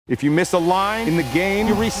If you miss a line in the game,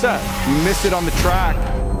 you reset. You miss it on the track,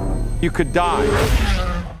 you could die.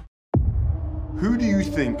 Who do you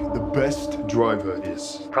think the best driver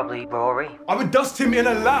is? Probably Rory. I would dust him in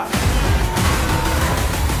a lap.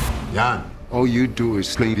 Jann, all you do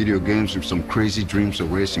is play video games with some crazy dreams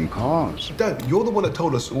of racing cars. Dad, you're the one that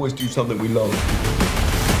told us to always do something we love.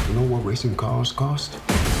 You know what racing cars cost?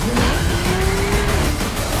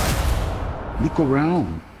 Look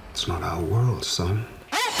around. It's not our world, son.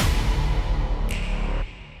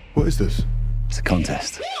 What is this? It's a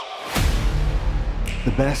contest.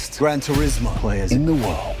 The best Gran Turismo players in the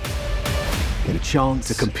world get a chance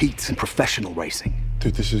to compete in professional racing.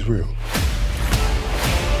 Dude, this is real.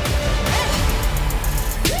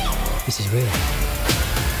 This is real.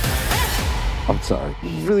 I'm sorry.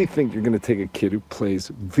 You really think you're gonna take a kid who plays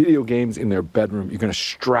video games in their bedroom, you're gonna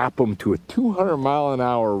strap him to a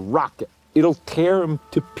 200-mile-an-hour rocket? It'll tear him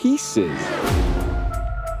to pieces.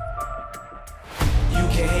 You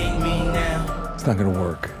can hate me now. It's not gonna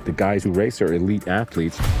work. The guys who race are elite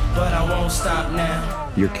athletes. But I won't stop now.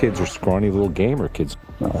 Your kids are scrawny little gamer kids.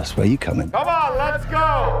 Well, that's where you come in. Come on, let's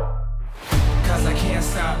go! Cause I can't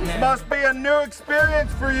stop now. Must be a new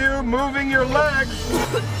experience for you, moving your legs.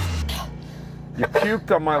 You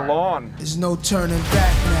puked on my lawn. There's no turning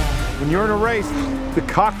back now. When you're in a race, the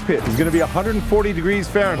cockpit is gonna be 140 degrees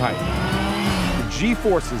Fahrenheit. The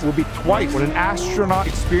G-forces will be twice what an astronaut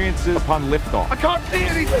experiences upon liftoff. I can't see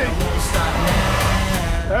anything!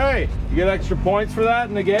 Hey, you get extra points for that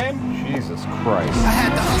in the game? Jesus Christ. I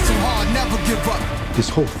had to hustle hard, never give up. This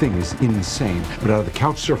whole thing is insane, but out of the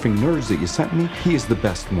couch surfing nerds that you sent me, he is the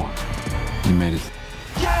best one. You made it.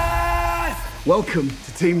 Yes! Welcome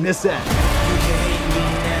to Team Nissan. You can hate me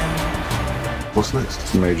now. What's next?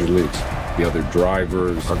 It's major leagues. The other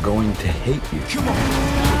drivers are going to hate you. Come on.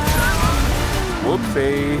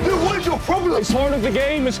 Whoopsie. Dude, what is your problem? It's part of the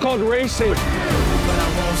game. It's called racing. But I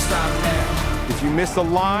won't stop now. If you miss a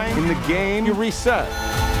line in the game, you reset.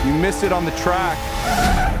 You miss it on the track,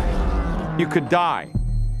 you could die. You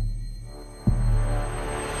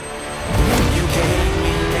can hate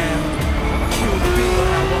me now. But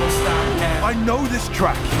I won't stop now. I know this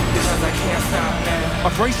track. Because I can't stop now.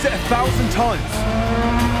 I've raced it 1,000 times.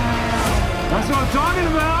 That's what I'm talking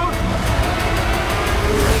about.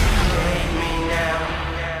 You can hate me now.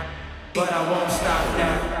 But I won't stop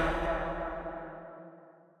now.